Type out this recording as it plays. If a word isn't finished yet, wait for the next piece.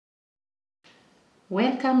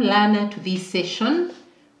Welcome learner to this session.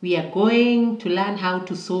 We are going to learn how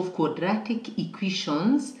to solve quadratic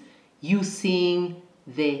equations using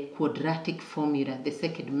the quadratic formula. The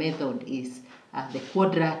second method is the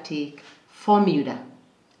quadratic formula.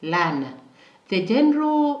 Learner. The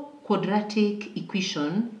general quadratic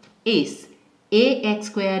equation is ax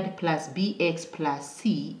squared plus bx plus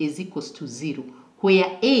c is equals to 0,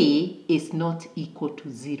 where a is not equal to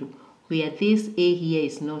 0. Where this a here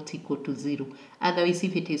is not equal to 0. Otherwise,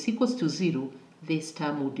 if it is equals to 0, this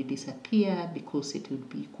term would disappear because it would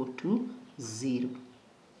be equal to 0.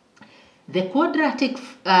 The quadratic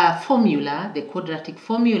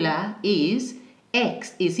formula is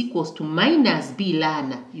x is equals to minus b,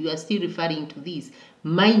 learner. You are still referring to this.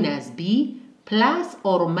 Minus b plus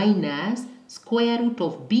or minus square root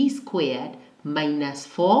of b squared minus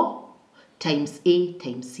 4 times a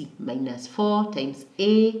times c. Minus 4 times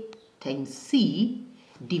a times c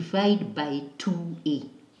divided by 2a.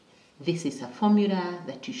 This is a formula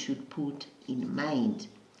that you should put in mind.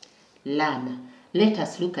 Learner, let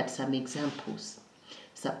us look at some examples.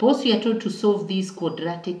 Suppose you are told to solve this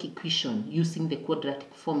quadratic equation using the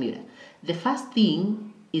quadratic formula. The first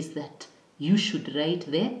thing is that you should write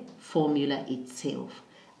the formula itself.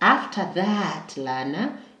 After that,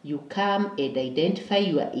 learner, you come and identify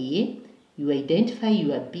your a, you identify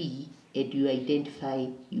your b, and you identify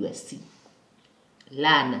your c.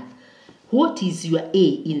 Learner, what is your a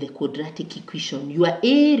in the quadratic equation? Your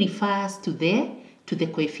a refers to the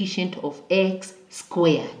coefficient of x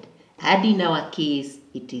squared, and in our case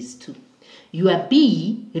it is 2. Your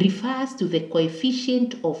b refers to the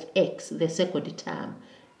coefficient of x, the second term,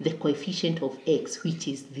 the coefficient of x, which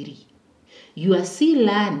is 3. Your c,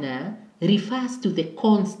 learner, refers to the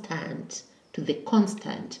constant,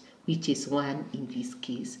 which is 1 in this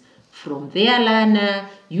case. From there, learner,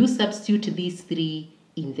 you substitute these 3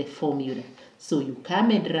 in the formula. So you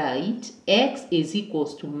come and write x is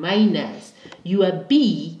equals to minus, your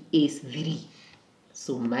b is 3.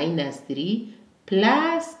 So minus 3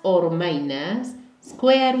 plus or minus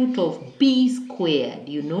square root of b squared,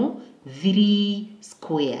 3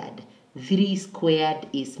 squared. 3 squared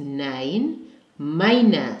is 9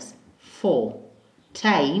 minus 4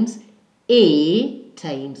 times a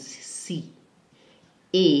times c.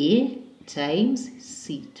 A times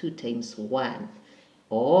c, 2 times 1.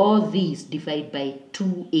 All these divide by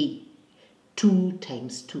 2a. 2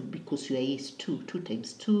 times 2, because your a is 2. 2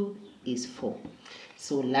 times 2 is 4.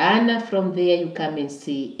 So learner, from there you come and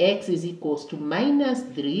say x is equals to minus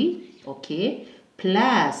 3, okay,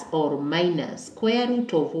 plus or minus square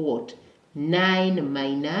root of what? 9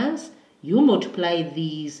 minus, you multiply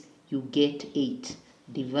these, you get 8.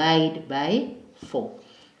 Divide by 4.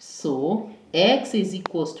 So x is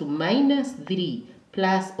equals to minus 3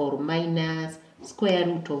 plus or minus square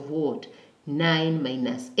root of what? 9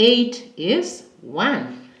 minus 8 is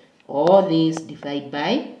 1. All this divide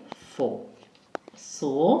by 4.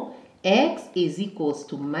 So x is equals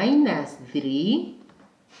to minus 3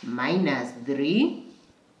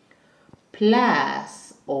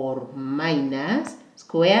 plus or minus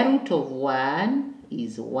square root of 1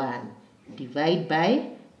 is 1. Divide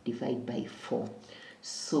by 4.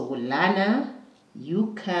 So learner,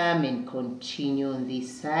 you come and continue on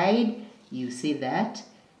this side. You say that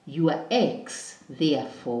your x,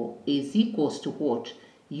 therefore, is equals to what?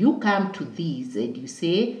 You come to this and you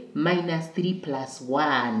say minus 3 plus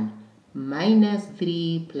 1. Minus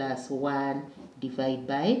 3 plus 1 divide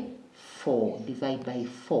by 4. Divide by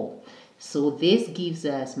 4. So this gives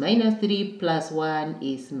us minus 3 plus 1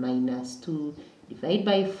 is minus 2. Divide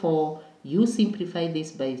by 4. You simplify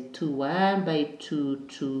this by 2, 1 by 2,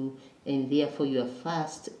 2, and therefore your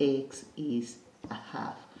first x is a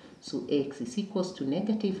half. So x is equals to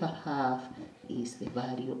negative a half is the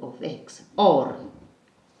value of x. Or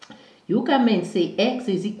you come and say x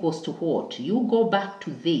is equals to what? You go back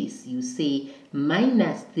to this. You say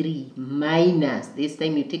minus 3 minus, this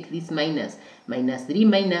time you take this minus. Minus 3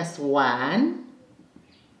 minus 1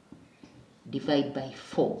 divide by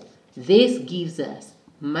 4. This gives us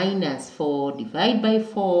minus 4 divided by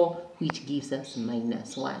 4, which gives us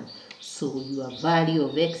minus 1. So your value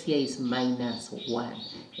of x here is minus 1.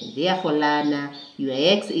 And therefore, learner, your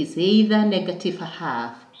x is either negative a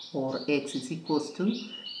half or x is equals to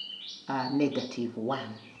negative 1.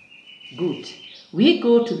 Good. We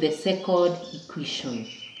go to the second equation.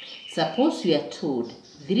 Suppose we are told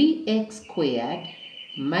 3x squared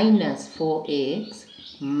minus 4x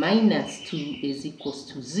minus 2 is equals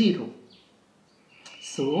to 0.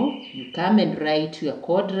 So you come and write your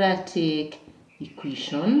quadratic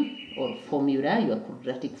equation or formula, your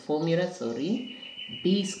quadratic formula,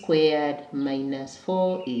 b squared minus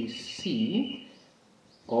 4 is c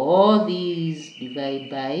All these divide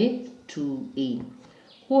by 2a.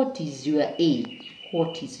 What is your A?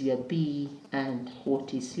 What is your B? And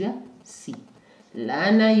what is your C?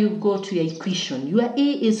 Lana, you go to your equation. Your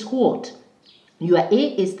A is what? Your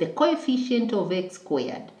A is the coefficient of x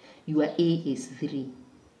squared. Your A is 3.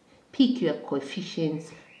 Pick your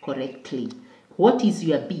coefficients correctly. What is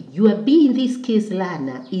your B? Your B in this case,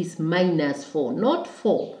 Lana, is minus 4. Not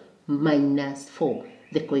 4, minus 4.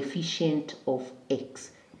 The coefficient of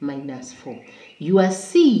x, minus 4. Your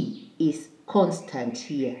C is constant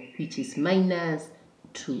here, which is minus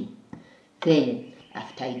 2. Then,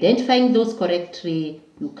 after identifying those correctly,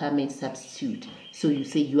 you come and substitute. So you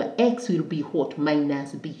say your x will be what?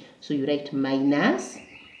 Minus b. So you write minus,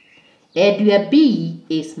 and your b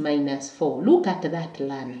is minus 4. Look at that,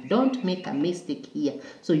 Lana. Don't make a mistake here.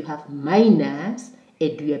 So you have minus,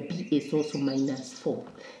 and your b is also minus 4.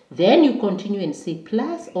 Then you continue and say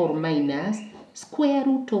plus or minus square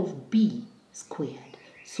root of b squared.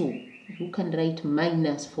 So you can write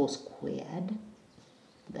minus 4 squared.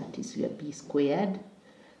 That is your b squared.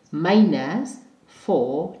 Minus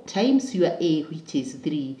 4 times your a, which is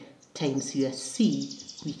 3, times your c,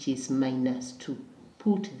 which is minus 2.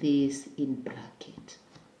 Put this in bracket.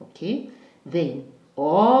 Okay? Then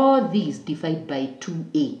all these divide by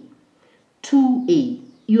 2a. 2a.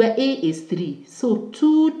 Your a is 3. So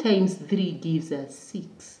 2 times 3 gives us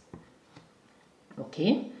 6.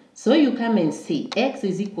 Okay? So you come and say x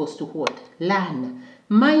is equals to what? Lana.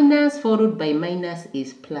 Minus followed by minus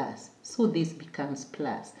is plus. So this becomes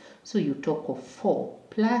plus. So you talk of 4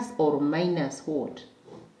 plus or minus what?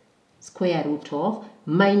 Square root of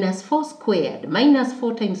minus 4 squared. Minus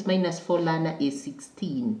 4 times minus 4, Lana, is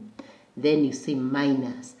 16. Then you say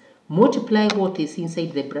minus. Multiply what is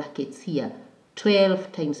inside the brackets here.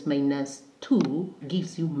 12 times minus 2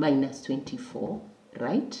 gives you minus 24,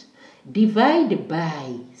 right? Divide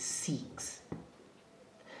by 6.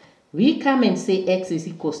 We come and say x is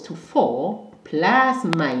equals to 4 plus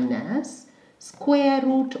minus square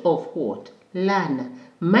root of what? Lana.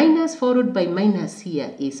 Minus followed by minus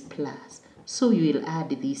here is plus. So you will add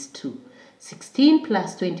these two. 16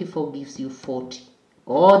 plus 24 gives you 40.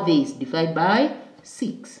 All these divide by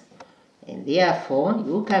 6. And therefore,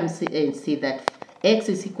 you come and say that x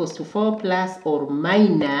is equals to 4 plus or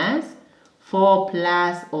minus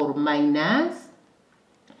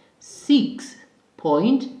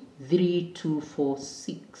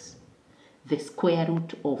 6.3246. The square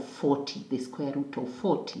root of 40. The square root of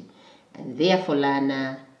 40. And therefore,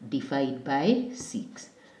 Lana, divide by 6.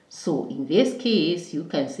 So in this case, you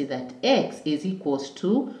can say that x is equals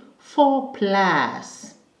to 4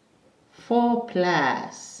 plus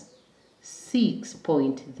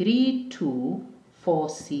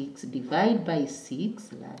 6.3246 divided by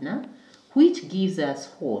 6, Lana, which gives us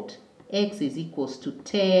what? X is equals to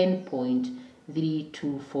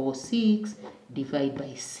 10.3246 divided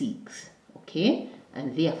by 6. Okay?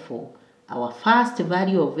 And therefore, our first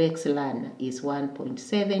value of x, Lana, is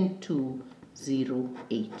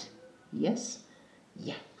 1.7208. Yes?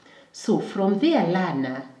 Yeah. So from there,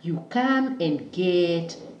 Lana, you come and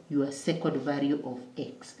get your second value of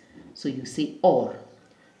x. So you say or.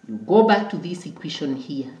 You go back to this equation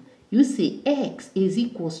here. You say x is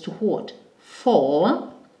equals to what?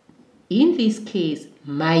 4. In this case,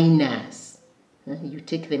 minus. You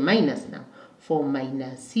take the minus now. 4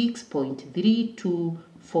 minus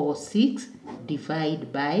 6.3246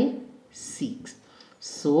 divided by 6.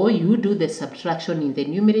 So you do the subtraction in the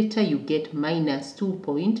numerator. You get minus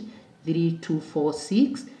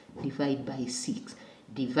 2.3246 divided by 6.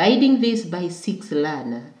 Dividing this by 6,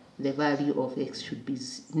 Lana, the value of x should be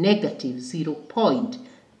negative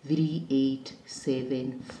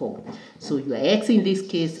 0.3874. So your x in this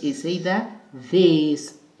case is either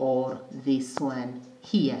this or this one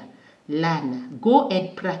here. Lana, go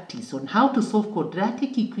and practice on how to solve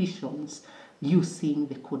quadratic equations using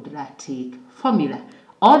the quadratic formula.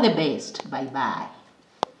 All the best. Bye-bye.